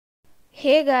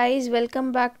Hey guys,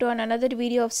 welcome back to another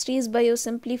video of Sri's Bio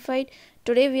Simplified.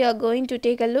 Today we are going to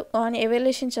take a look on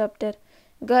evaluation chapter.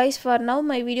 Guys, for now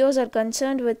my videos are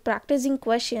concerned with practicing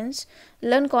questions,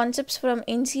 learn concepts from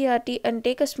NCERT and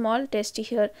take a small test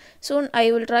here. Soon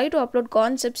I will try to upload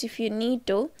concepts if you need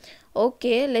to.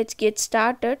 Okay, let's get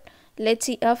started. Let's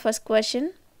see our first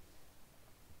question.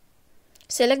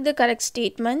 Select the correct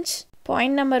statements.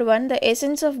 Point number 1. The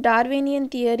essence of Darwinian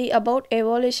theory about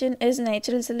evolution is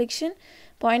natural selection.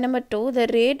 Point number 2. The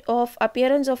rate of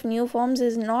appearance of new forms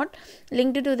is not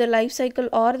linked to the life cycle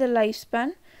or the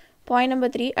lifespan. Point number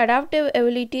 3. Adaptive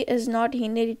ability is not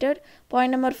inherited.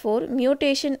 Point number 4.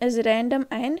 Mutation is random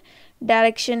and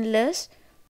directionless.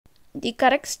 The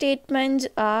correct statements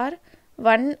are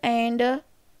 1 and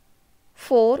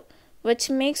 4, which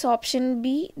makes option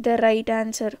B the right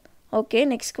answer. Okay,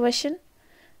 next question.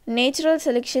 Natural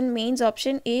selection means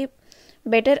option A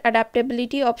better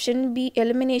adaptability, option B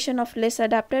elimination of less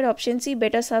adapted, option C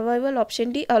better survival,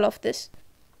 option D all of this.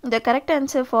 The correct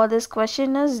answer for this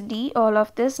question is D, all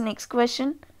of this. Next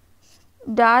question.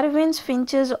 Darwin's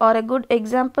finches are a good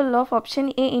example of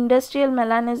option A industrial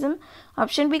melanism,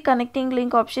 option B connecting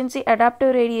link, option C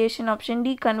adaptive radiation, option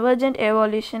D convergent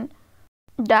evolution.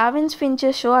 Darwin's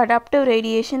finches show adaptive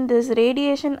radiation. This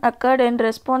radiation occurred in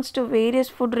response to various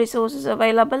food resources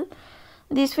available.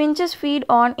 These finches feed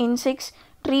on insects,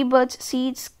 tree buds,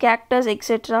 seeds, cactus,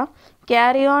 etc.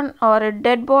 Carrion or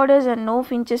dead bodies, and no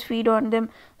finches feed on them.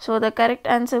 So the correct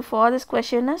answer for this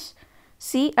question is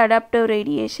C, adaptive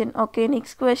radiation. Okay,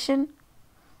 next question.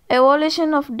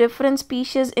 Evolution of different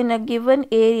species in a given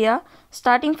area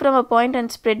starting from a point and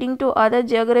spreading to other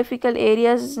geographical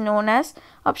areas is known as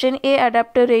option A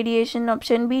adaptive radiation,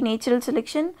 option B natural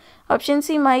selection, option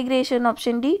C migration,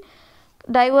 option D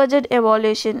divergent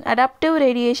evolution. Adaptive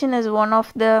radiation is one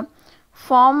of the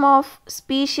form of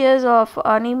species of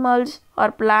animals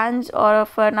or plants or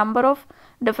of a number of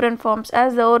different forms.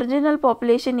 As the original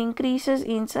population increases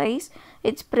in size,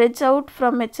 it spreads out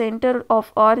from its center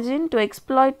of origin to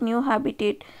exploit new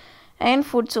habitat and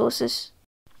food sources.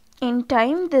 In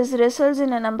time, this results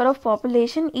in a number of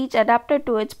population each adapted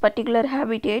to its particular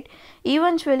habitat.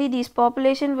 Eventually, these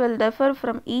populations will differ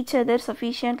from each other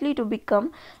sufficiently to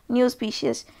become new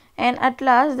species. And at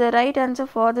last, the right answer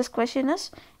for this question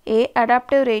is A,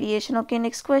 adaptive radiation. Okay,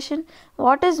 next question.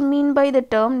 What is meant by the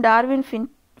term Darwin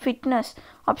fitness?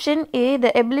 Option A,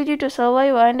 the ability to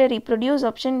survive and reproduce.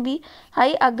 Option B,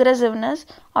 high aggressiveness.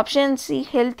 Option C,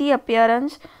 healthy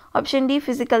appearance. Option D,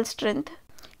 physical strength.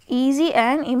 Easy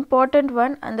and important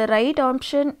one, and the right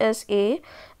option is A,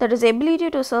 that is ability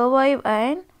to survive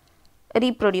and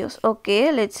reproduce.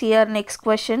 Okay, let's see our next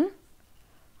question.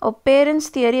 Appearance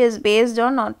theory is based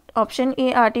on option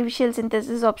A artificial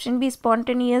synthesis, option B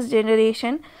spontaneous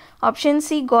generation, option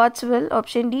C God's will,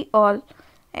 option D all.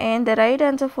 And the right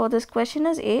answer for this question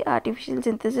is A, artificial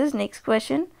synthesis. Next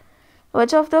question.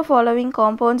 Which of the following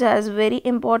compounds has very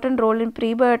important role in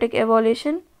prebiotic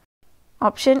evolution?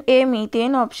 Option A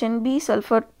methane, option B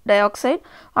sulfur dioxide,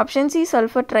 option C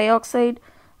sulfur trioxide,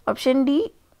 option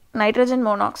D nitrogen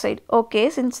monoxide. Okay,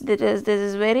 since this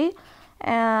is very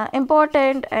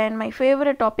important and my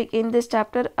favorite topic in this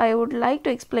chapter, I would like to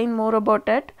explain more about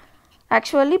it.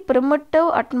 Actually,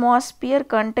 primitive atmosphere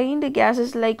contained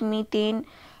gases like methane,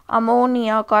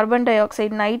 ammonia, carbon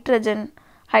dioxide, nitrogen,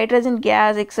 hydrogen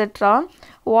gas, etc.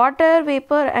 Water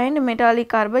vapor and metallic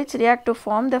carbides react to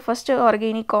form the first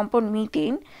organic compound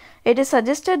methane. It is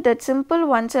suggested that simple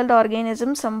one-celled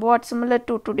organisms somewhat similar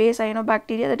to today's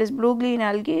cyanobacteria, that is blue green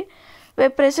algae, were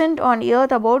present on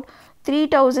Earth about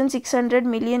 3600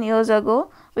 million years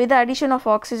ago with the addition of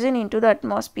oxygen into the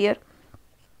atmosphere.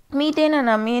 Methane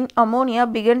and ammonia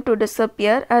began to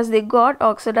disappear as they got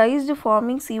oxidized,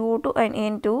 forming CO2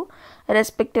 and N2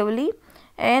 respectively,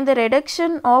 and the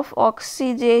reduction of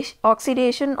oxidation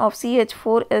of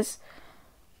CH4 is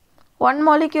one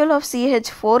molecule of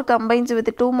CH4 combines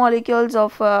with two molecules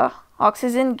of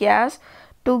oxygen gas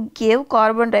to give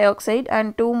carbon dioxide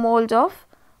and 2 moles of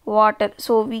water.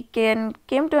 So we came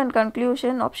to a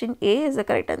conclusion option A is the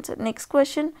correct answer. Next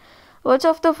question. Which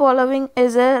of the following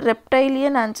is a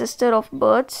reptilian ancestor of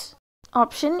birds?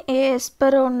 Option A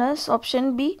Hesperornis,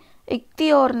 option B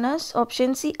Ichthyornis,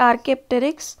 option C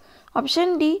Archaeopteryx,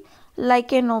 option D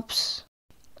Lycanthropes.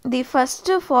 The first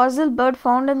fossil bird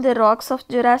found in the rocks of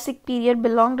Jurassic period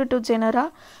belonged to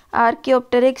genera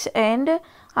Archaeopteryx and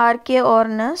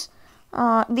Archaeornis.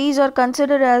 These are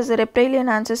considered as reptilian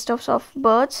ancestors of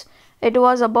birds. It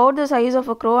was about the size of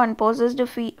a crow and possessed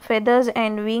feathers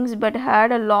and wings, but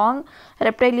had a long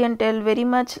reptilian tail, very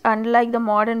much unlike the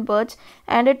modern birds,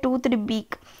 and a toothed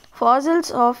beak.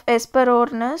 Fossils of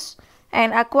Hesperornis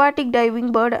an aquatic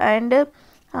diving bird, and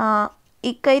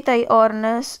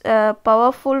Ichthyornis, a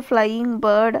powerful flying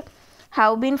bird,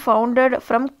 have been founded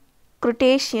from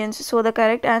crustaceans. So the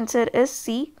correct answer is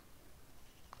C,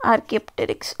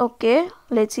 Archaeopteryx. Okay,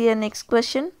 let's see the next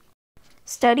question.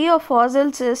 Study of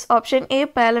fossils is option A,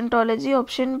 paleontology,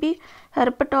 option B,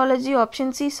 herpetology,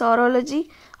 option C, zoology,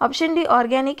 option D,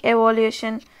 organic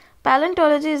evolution.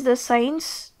 Paleontology is the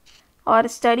science or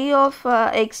study of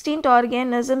extinct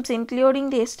organisms, including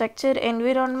their structure,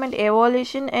 environment,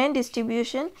 evolution, and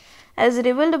distribution as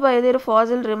revealed by their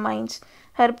fossil remains.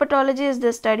 Herpetology is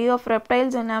the study of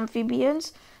reptiles and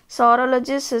amphibians.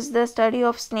 Zoology is the study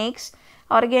of snakes.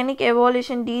 Organic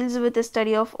evolution deals with the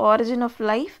study of origin of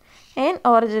life and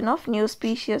origin of new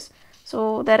species.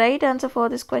 So the right answer for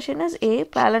this question is A,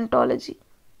 paleontology.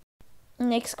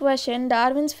 Next question.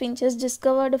 Darwin's finches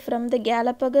discovered from the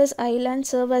Galapagos Islands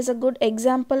serve as a good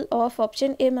example of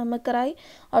option A, mimicry,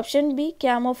 option B,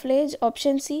 camouflage,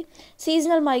 option C,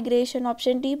 seasonal migration,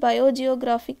 option D,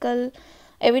 biogeographical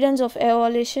evidence of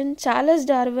evolution. Charles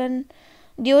Darwin,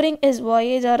 during his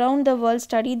voyage around the world,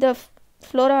 studied the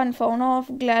flora and fauna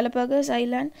of Galapagos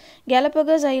Island.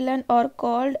 Galapagos Island are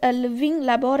called a living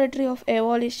laboratory of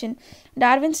evolution.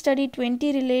 Darwin studied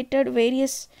 20 related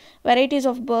various varieties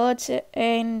of birds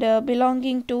and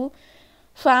belonging to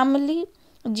family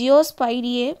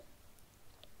Geospidae,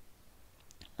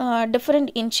 different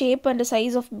in shape and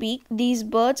size of beak. These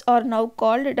birds are now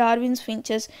called Darwin's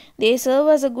finches. They serve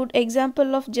as a good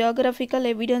example of geographical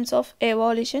evidence of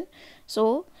evolution.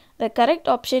 So the correct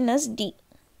option is D.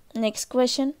 Next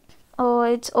question. Oh,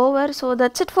 it's over. So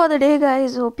that's it for the day,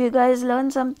 guys. Hope you guys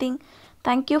learned something.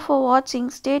 Thank you for watching.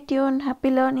 Stay tuned. Happy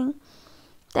learning.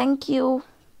 Thank you.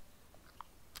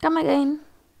 Come again.